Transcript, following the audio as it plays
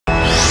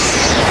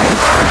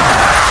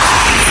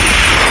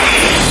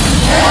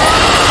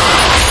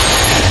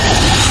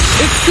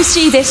美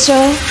しいでしょう。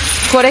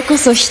これこ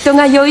そ人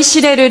が酔い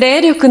しれる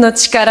霊力の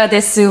力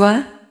です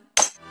わ。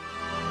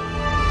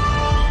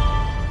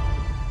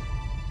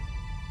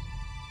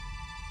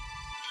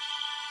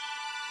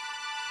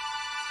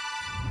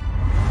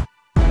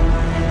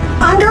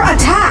Under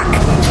attack!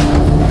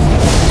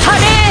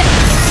 Hare!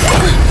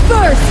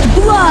 First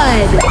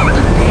blood!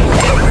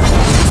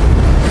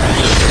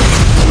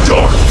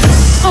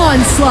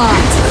 Onslaught!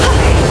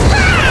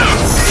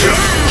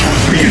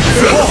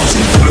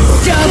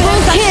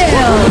 Double kill!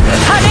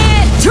 Hare!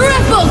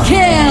 Triple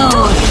kill!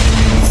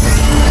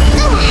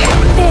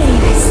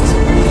 Aced!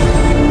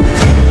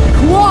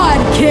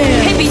 Quad kill!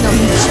 蛇の導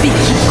き、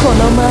こ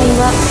の舞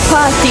はパ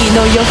ーティーの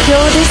余興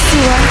です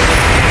わ。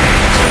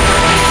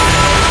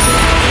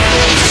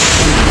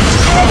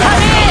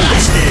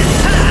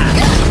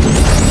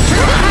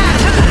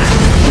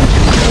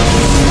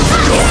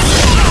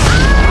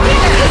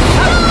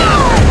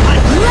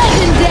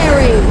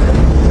Legendary!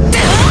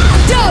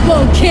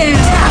 Double kill!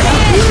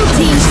 Blue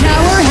team's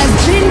tower has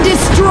been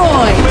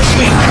destroyed!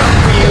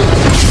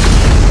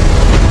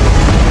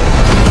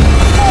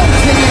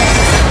 Ultimate!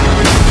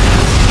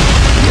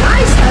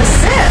 Nice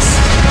assist!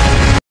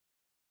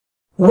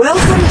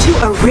 Welcome to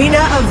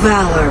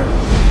ArenaOfValor.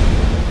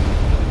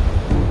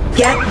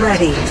 Get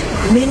ready.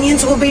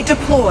 Minions will be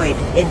deployed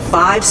in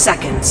 5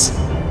 seconds.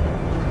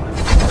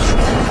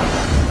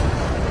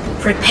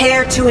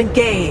 Prepare to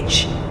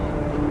engage.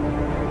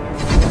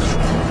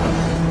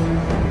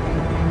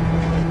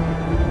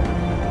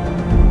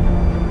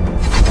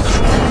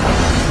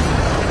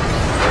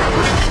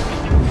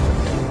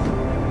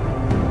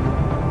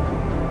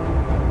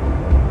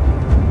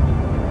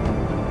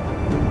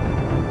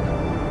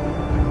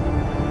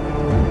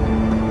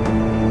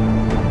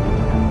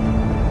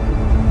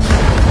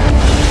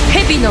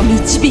 Hebi no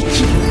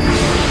michibiki.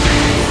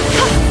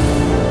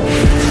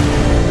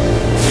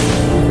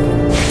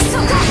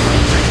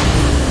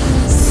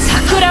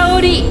 Sakura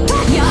ori.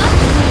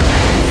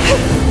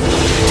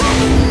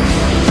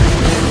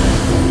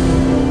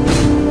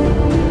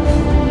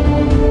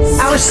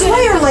 Our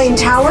Slayer Lane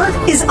tower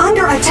is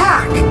under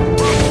attack.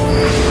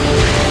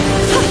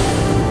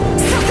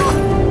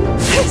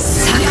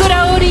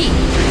 Sakura ori.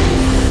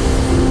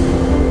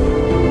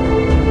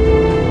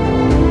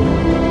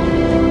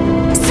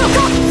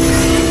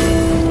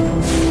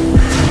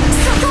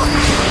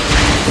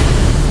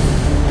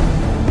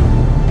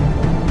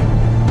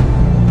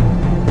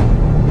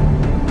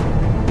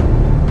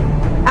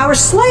 Our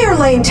Slayer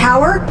Lane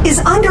tower is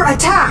under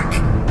attack.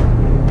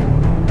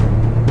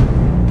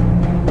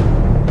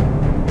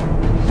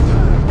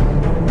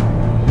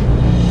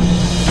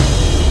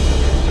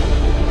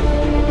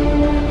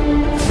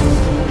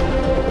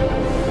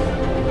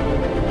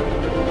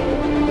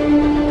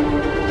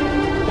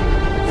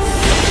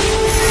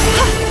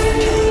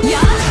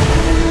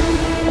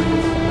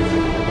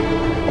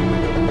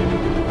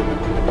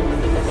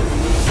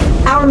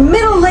 Our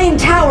middle lane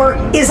tower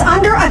is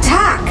under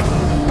attack.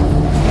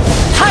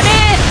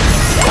 Hare!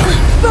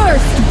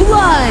 First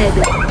blood!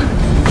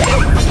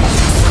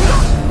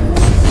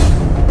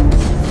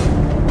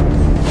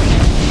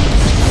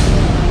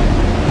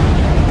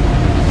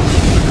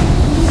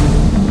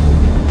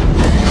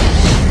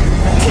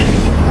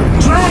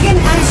 Dragon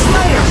and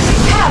Slayer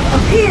have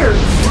appeared.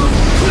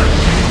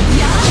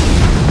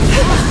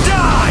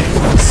 Die!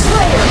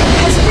 Slayer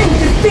has been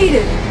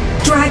defeated.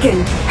 Dragon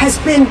has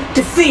been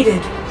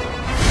defeated.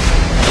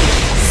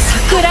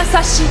 Sakura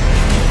sashi.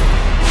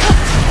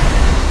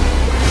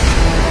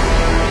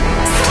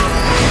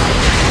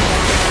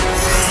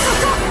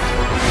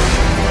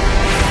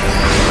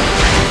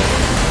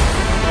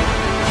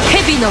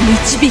 Hebi no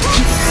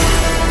michibiki.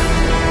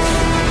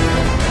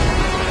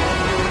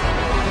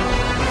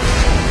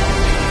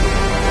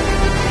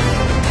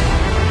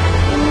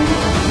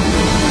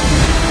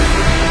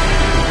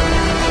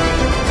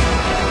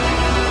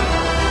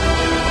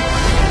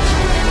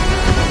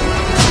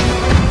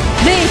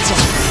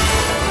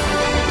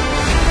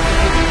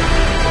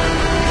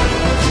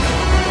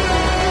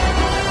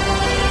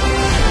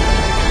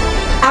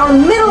 Our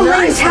middle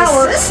lane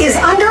tower is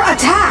under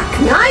attack.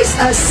 Nice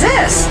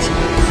assist.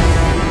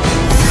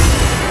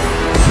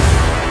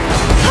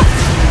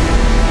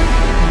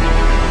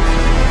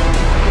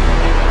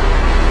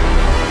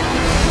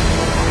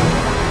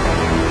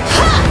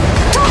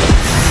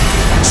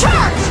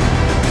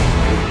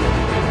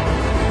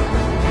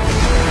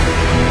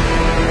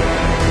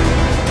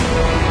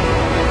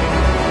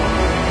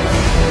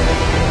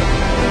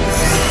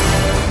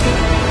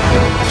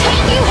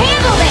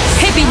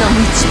 Hebi no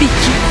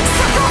michibiki.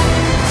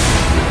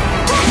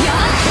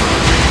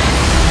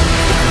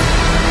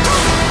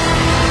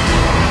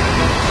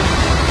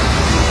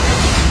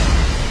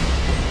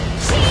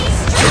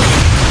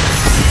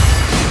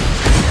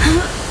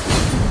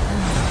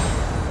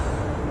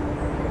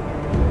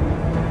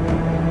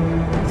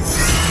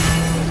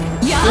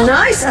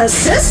 Nice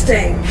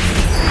assisting.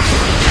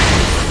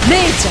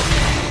 Major.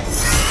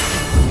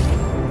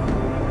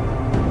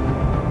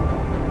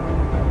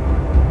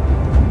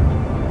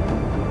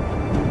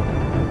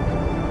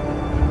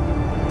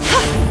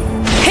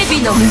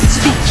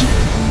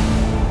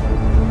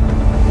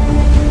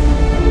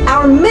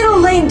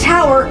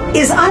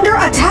 is under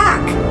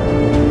attack.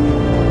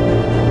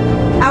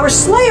 Our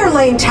Slayer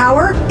Lane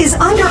tower is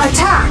under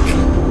attack.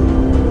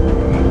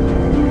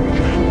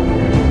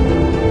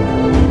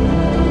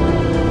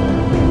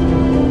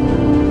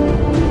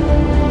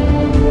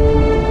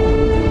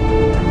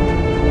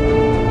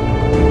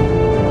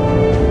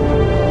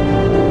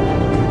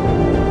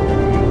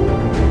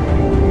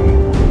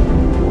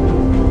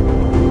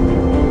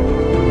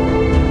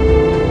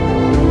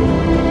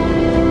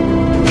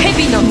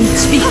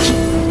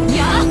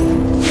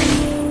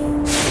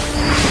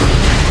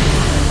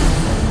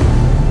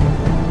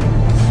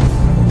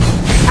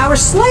 Our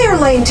Slayer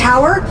Lane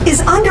tower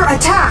is under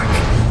attack.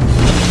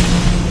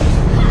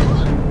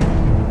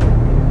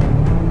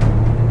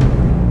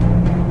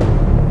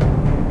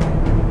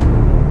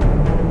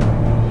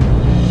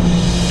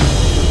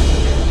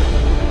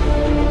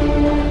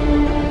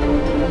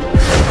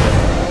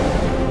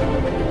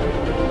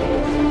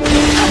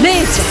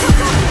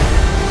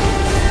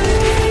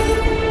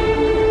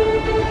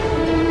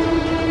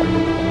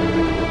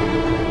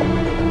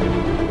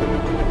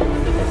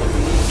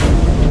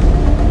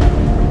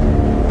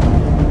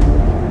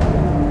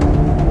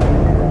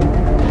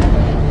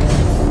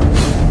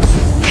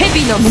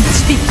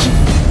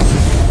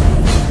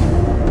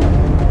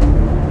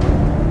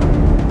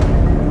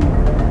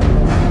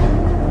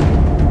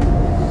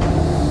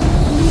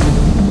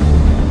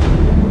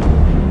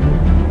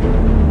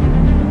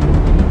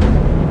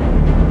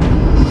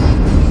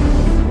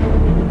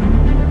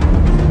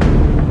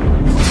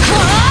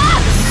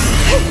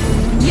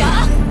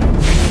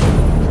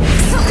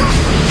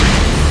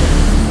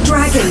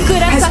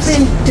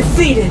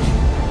 Defeated.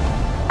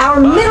 Our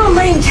middle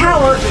lane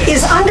tower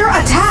is under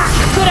attack.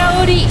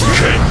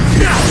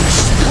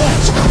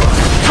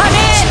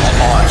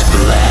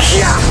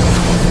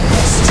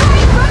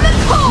 Straight from the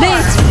core!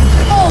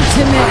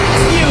 Ultimate!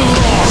 You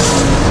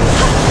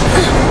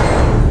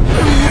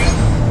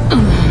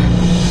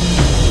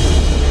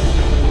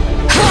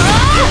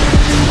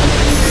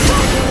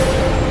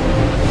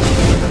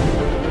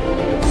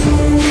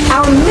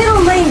Our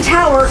middle lane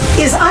tower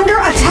is under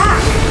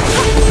attack.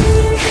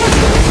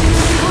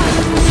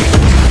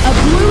 A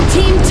blue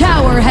team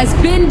tower has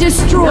been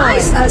destroyed.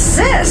 Nice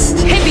assist.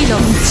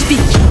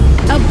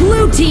 A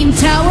blue team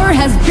tower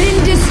has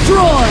been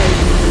destroyed.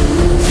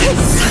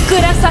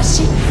 Sakura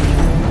Sashi.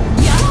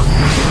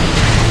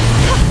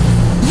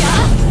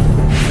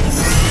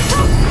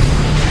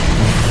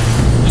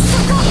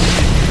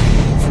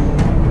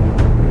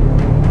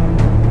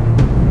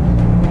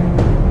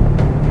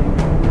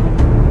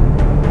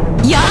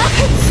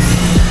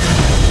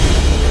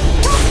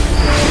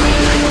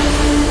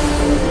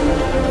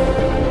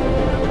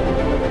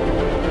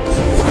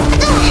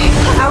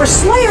 Our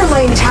Slayer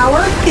Lane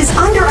tower is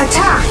under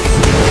attack.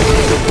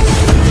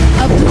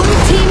 A blue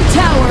team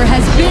tower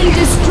has been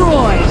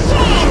destroyed.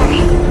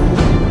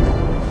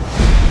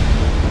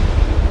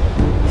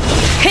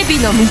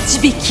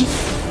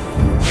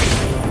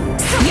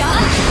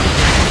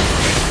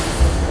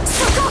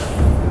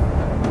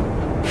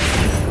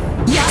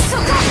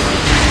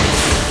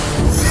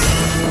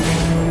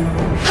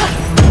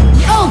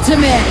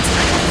 Ultimate!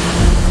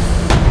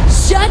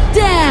 Shut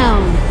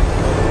down!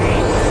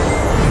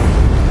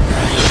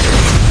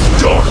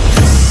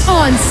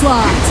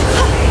 Onslaught!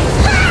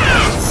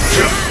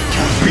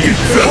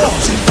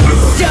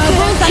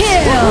 Double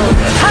kill!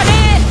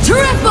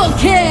 Triple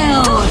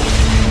kill!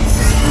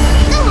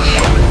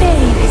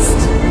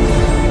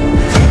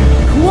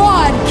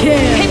 Quad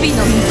kill!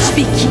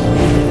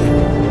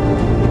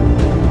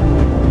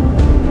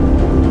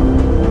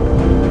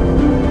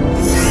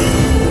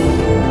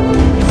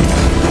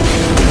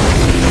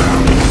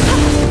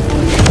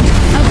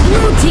 A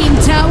blue team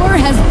tower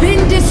has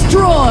been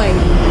destroyed!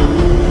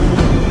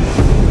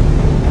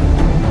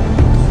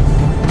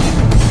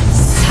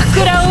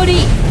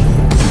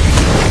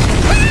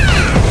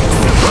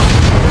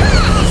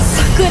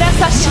 Sakura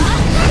Sashi.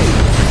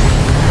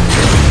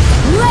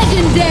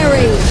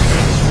 Legendary!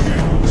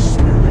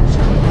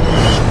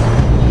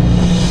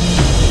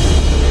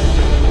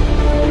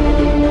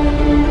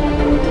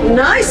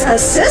 Nice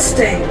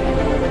assisting.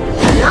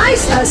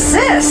 Nice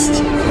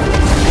assist.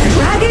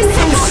 Dragon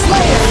and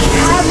Slayer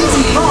have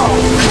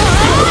evolved.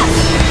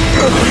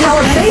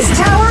 Our base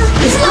tower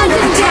is under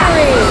attack.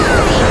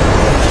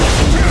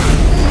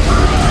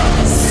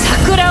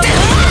 Sakura.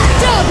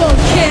 Double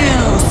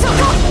kill!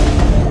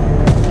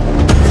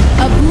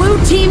 A blue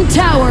team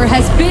tower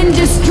has been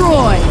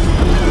destroyed.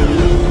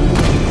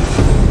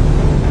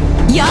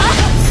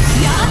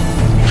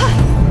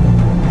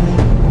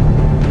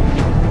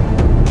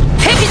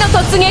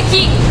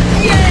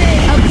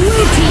 A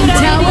blue team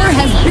tower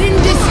has been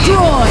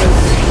destroyed.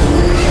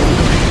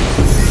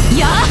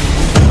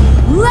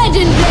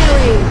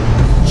 Legendary!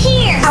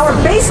 Our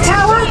base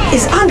tower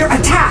is under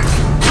attack.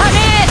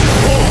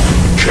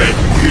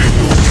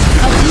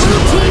 A blue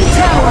team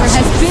tower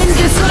has been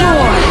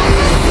destroyed.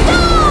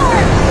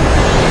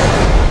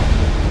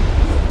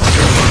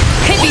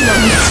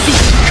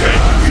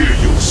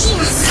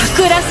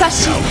 Sakura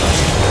Sashi.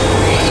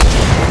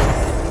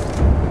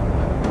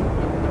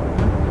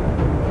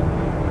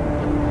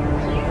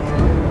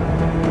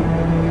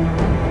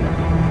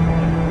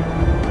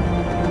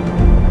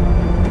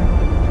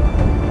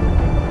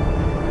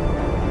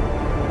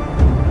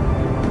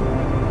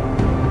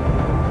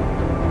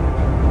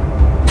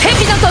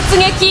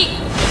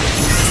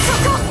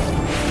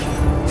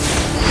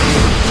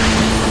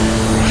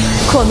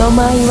 この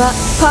舞は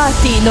パー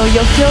ティーの余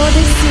興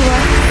ですわ。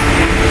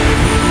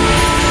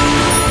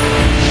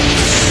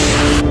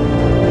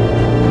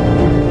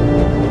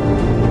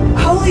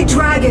 Holy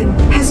Dragon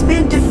has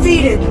been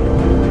defeated.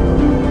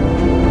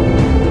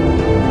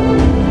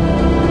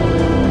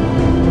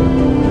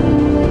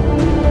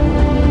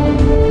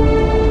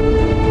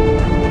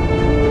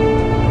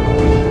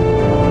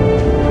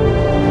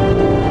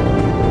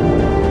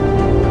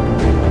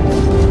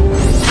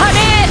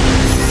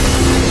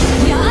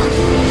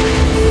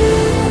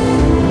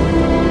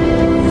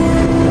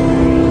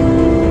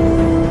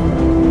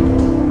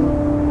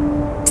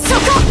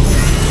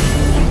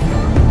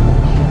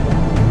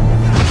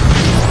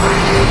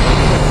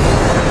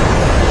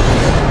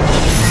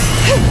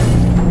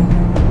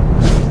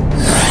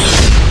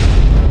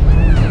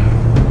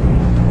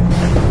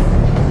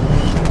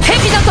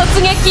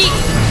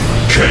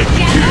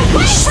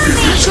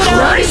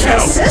 Nice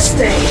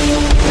assisting.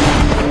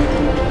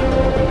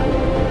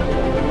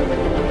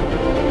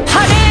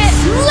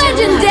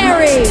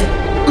 Legendary!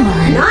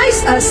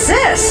 Nice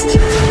assist.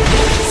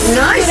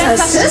 Nice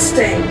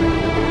assisting.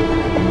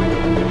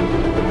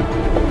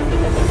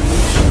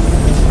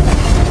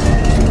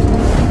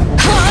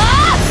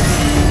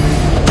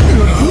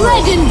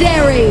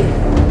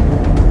 Legendary!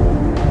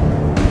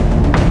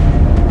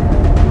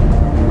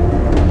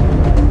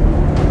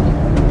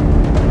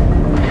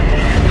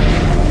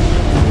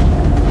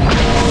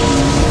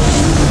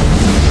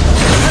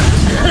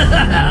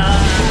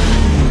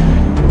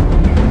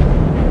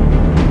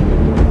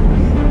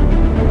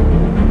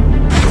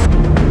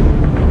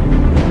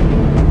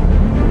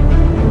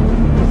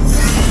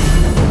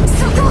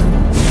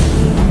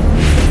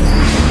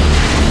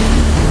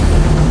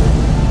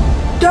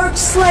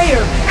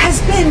 Slayer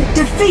has been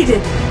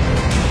defeated.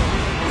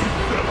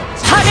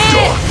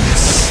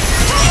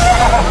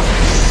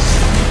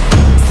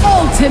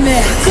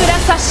 Ultimate!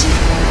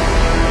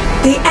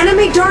 The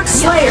enemy Dark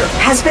Slayer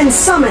has been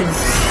summoned.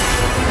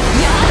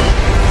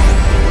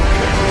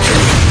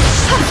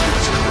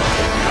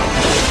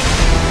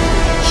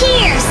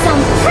 Here's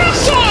some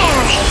fresh air!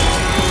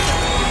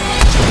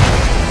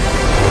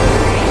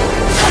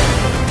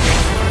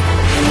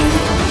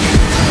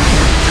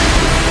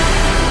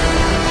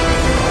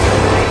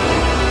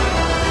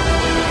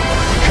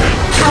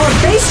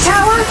 Base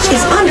tower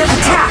is under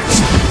attack.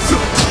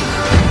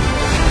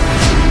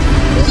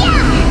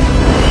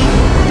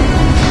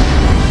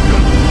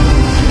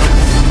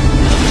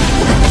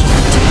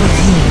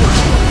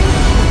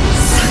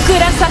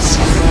 Sakura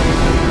Sashi.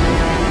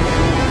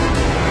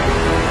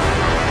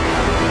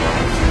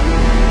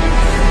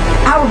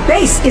 Our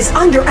base is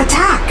under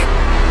attack.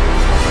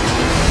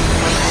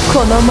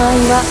 この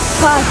舞は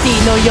パーティ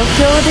ーの余興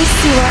で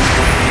すわ。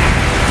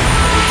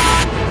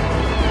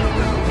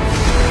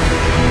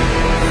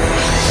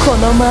こ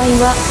の舞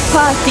はパ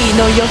ーティー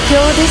の余興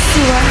です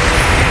わ。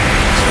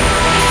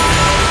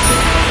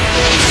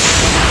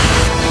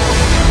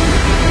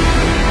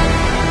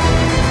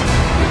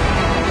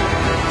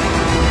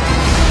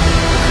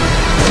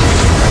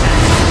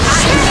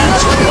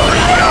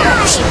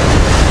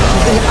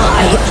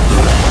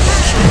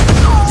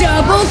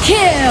Double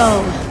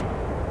kill!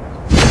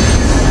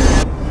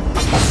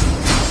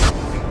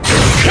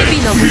 蛇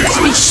の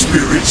鞭。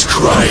 Spirits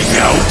crying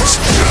out.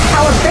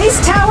 Our base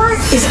tower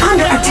is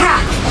under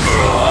attack.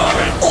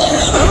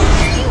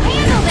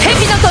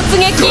 蛇の突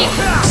撃。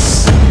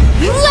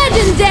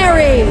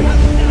 Legendary!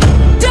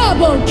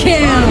 Double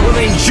kill!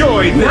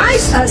 Enjoy this.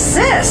 Nice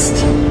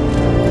assist.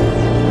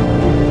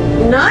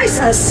 Nice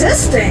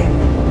assisting.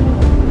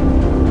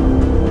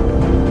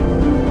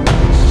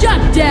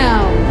 Shut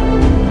down!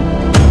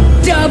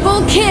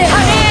 Double kill!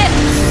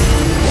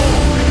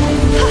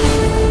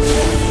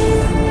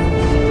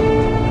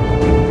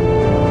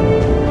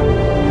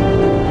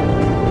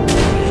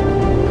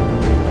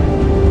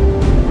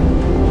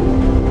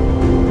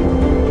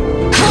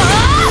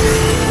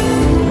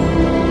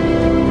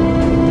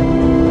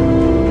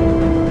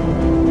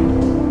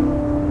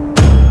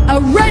 A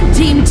red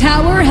team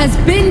tower has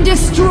been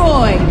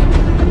destroyed!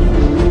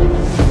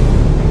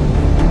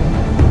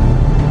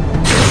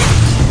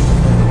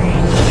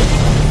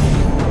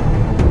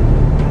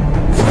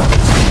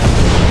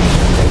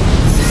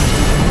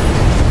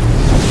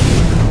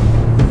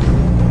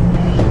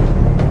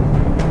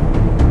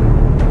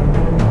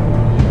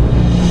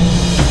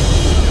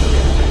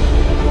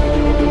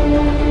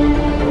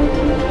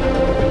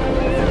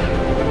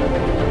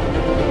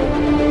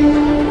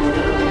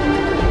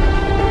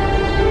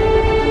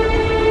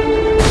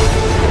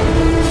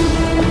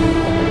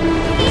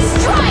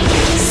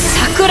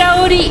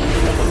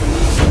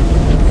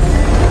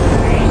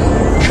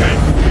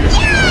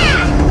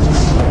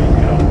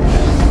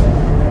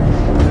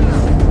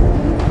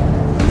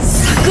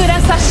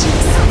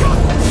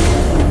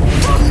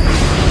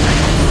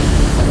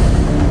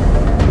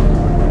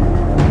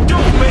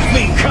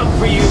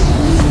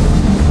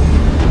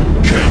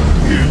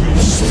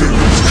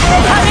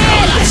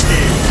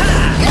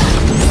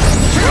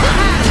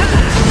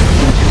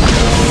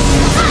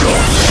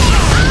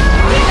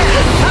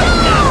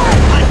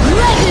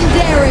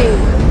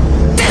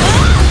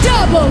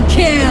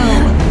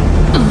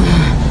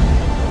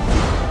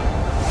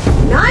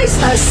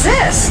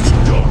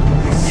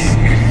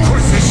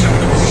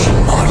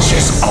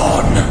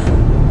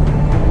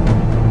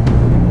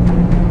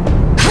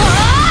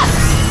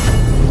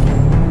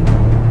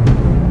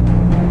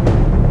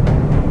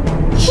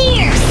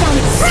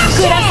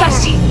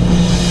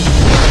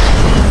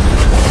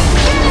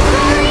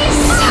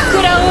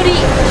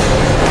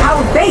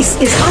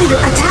 under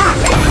attack.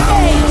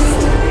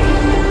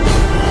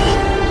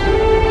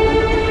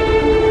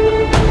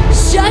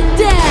 Shut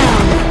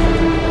down!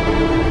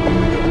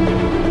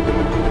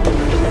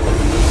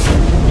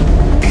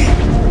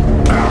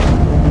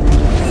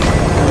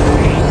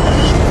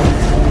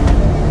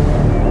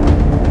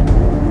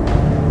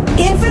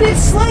 Infinite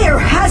Slayer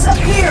has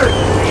appeared.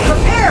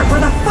 Prepare for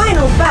the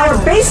final battle.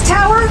 Our base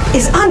tower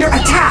is under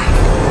attack.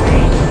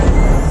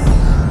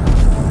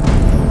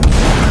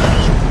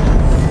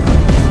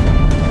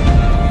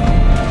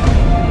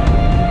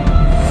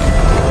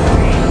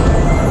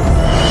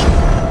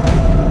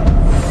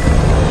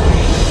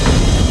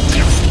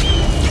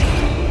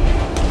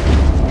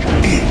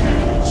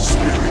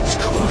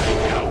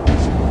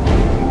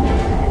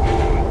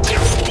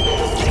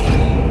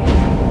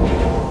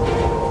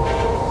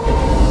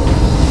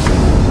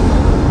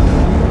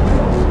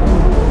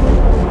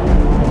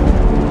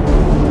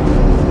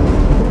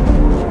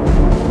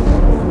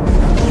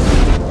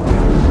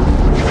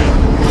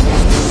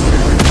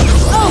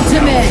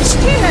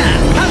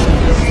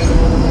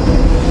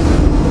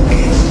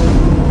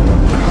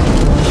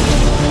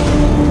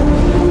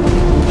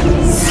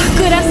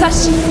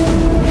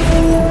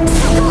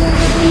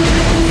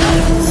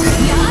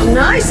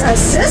 Nice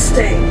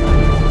assisting.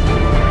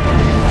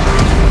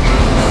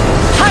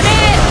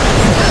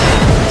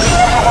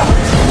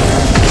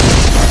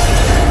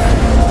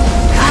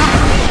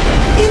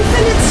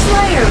 Infinite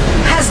Slayer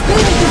has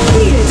been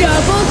defeated.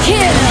 Double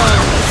kill!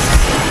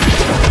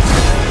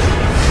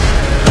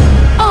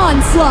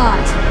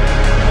 Onslaught!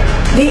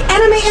 The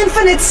enemy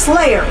Infinite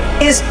Slayer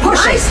is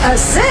pushing. Nice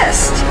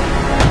assist.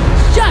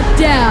 Shut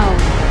down!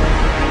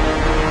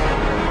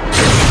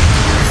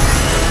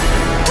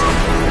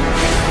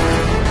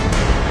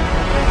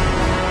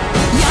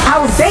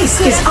 Our base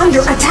is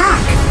under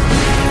attack.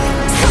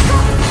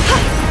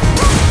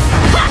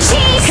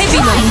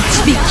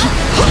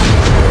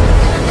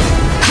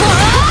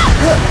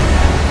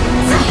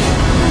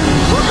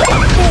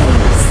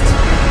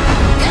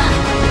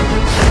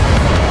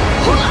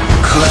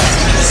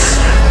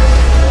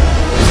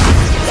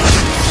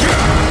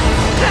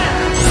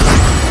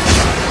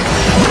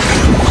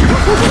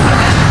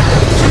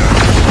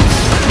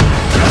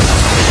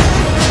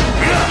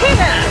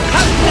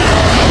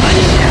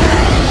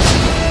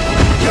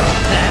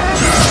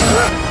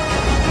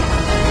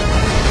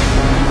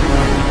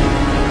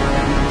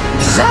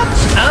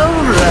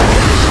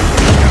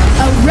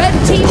 A red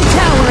team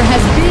tower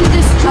has been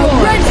destroyed.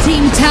 A red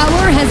team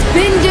tower has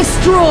been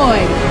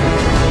destroyed.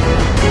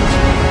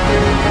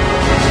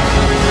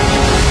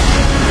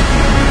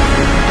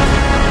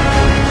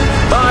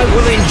 I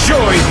will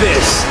enjoy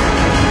this!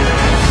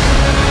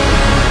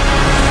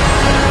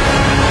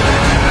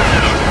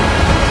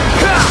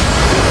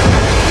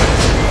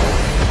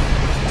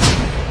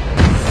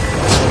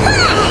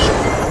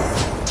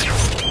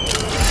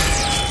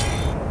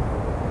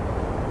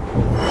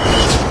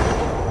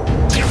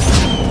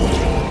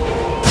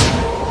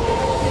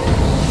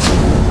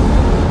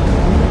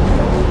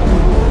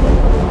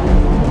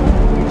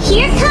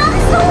 Here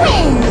comes the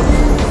wind!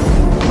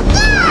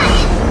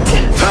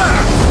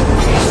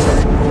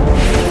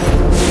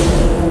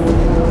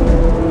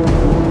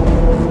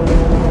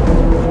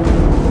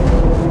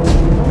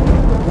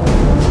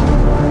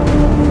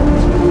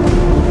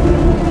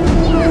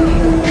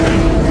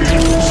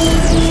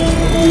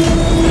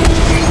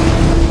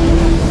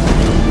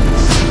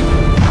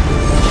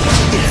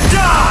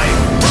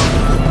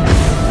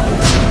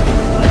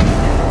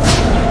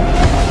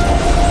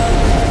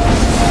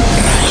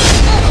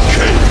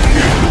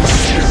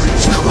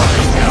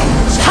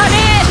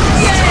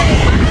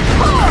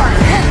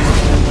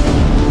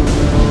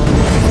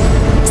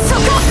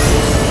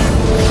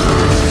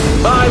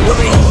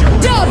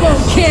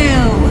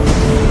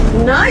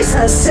 Nice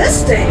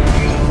assisting.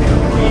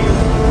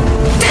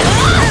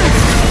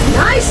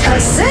 Nice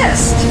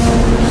assist.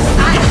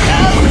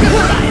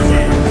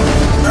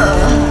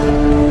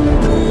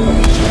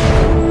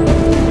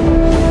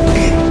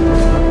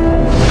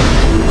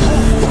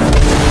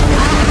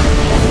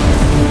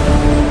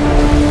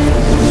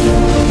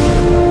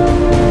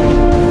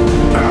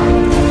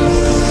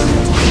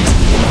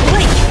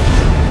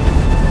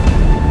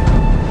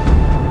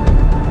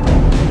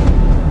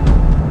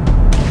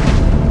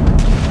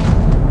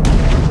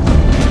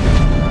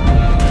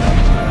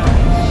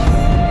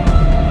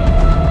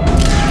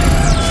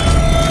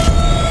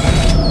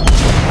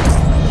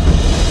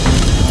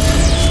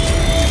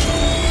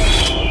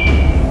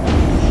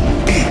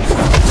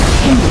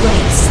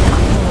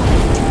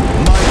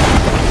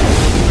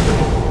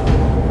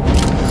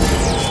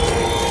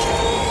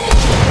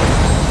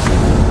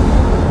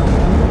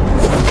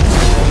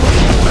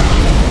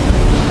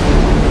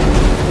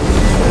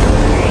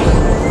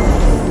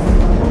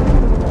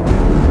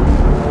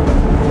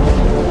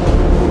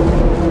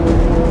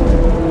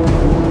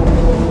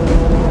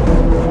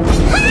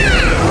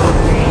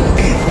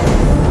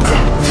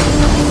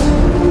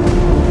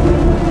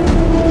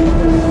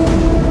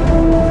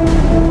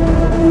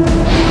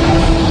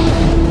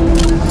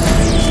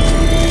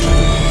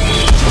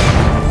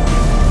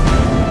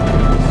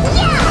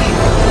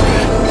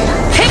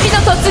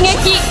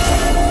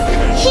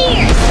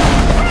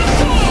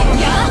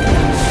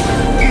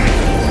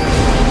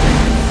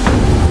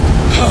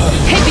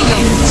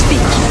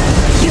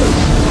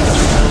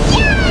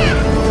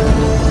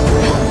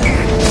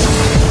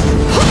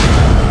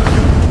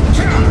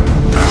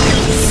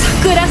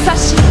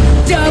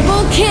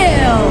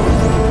 kill!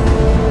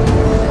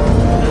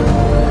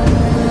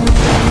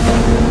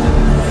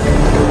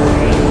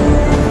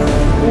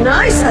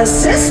 Nice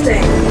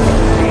assisting.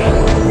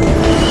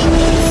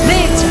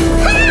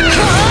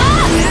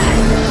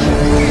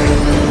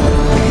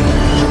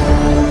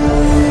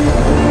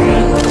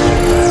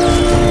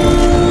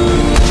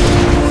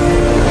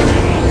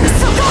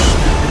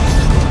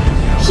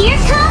 Here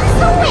comes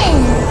the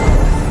wind!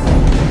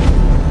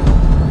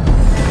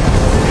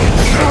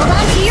 Hold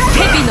on to your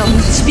蛇の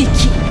導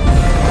き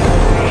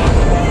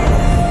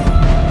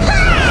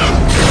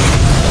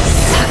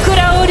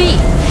桜折り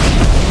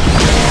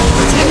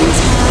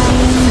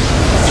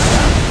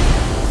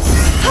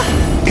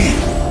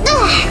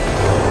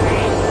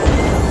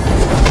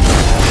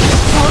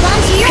Hold on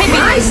to your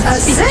Nice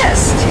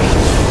assist.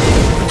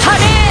 ハ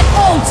レー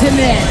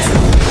Ultimate!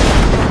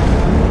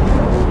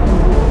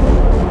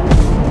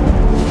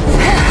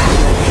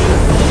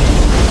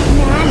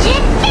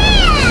 magic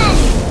band!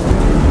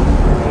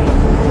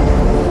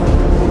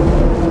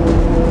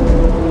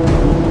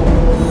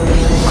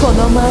 こ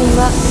の舞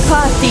は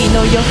パーティー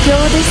の余興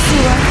です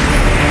わ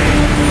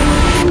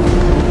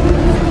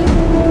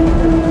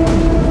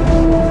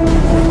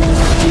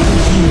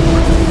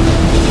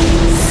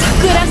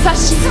桜差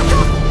し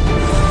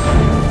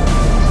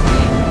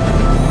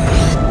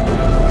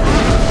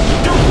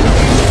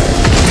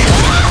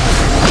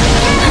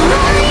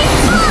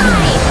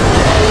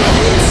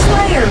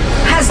Slayer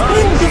has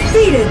been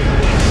defeated.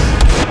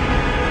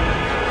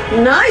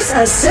 Nice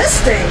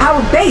assisting.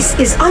 Our base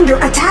is under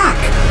attack.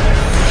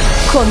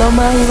 この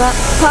舞は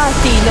パ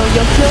ーティーの余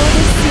興で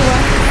すわ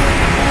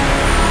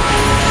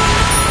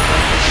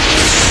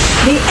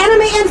The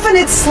enemy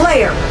Infinite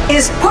Slayer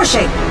is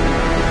pushing.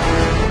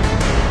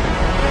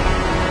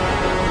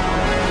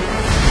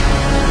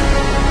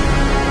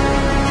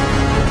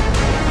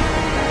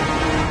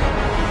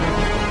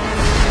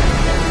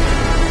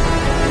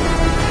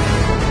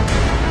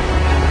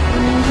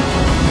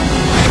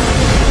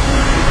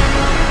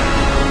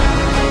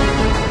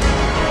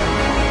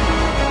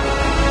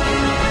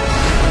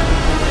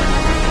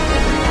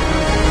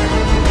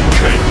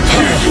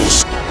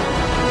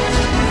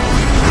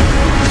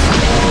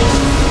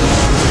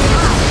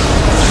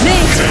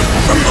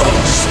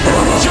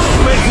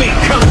 Don't make me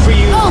come for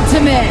you!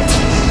 Ultimate!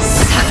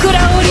 桜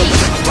折り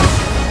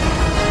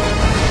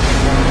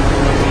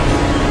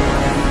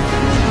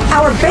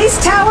Our base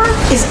tower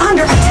is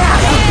under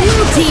attack.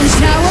 Blue team's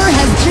tower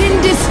has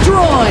been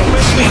destroyed!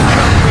 Make me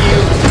come for you!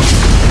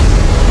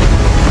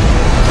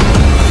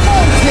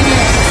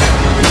 Ultimate!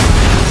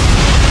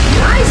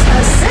 Nice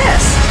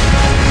assist.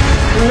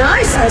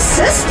 Nice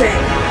assisting.